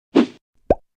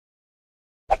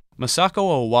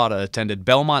Masakoowada attended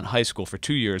Belmont High School for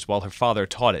 2 years while her father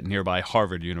taught at nearby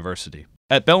Harvard University.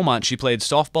 At Belmont, she played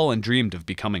softball and dreamed of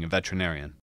becoming a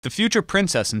veterinarian. The future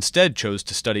princess instead chose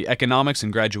to study economics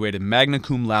and graduated magna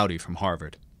cum laude from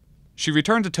Harvard. She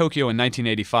returned to Tokyo in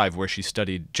 1985, where she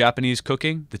studied Japanese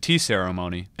cooking, the tea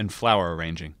ceremony, and flower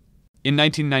arranging. In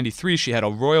 1993, she had a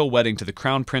royal wedding to the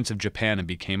Crown Prince of Japan and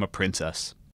became a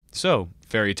princess. So,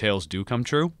 fairy tales do come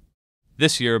true?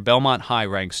 This year, Belmont High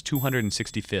ranks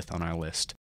 265th on our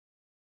list.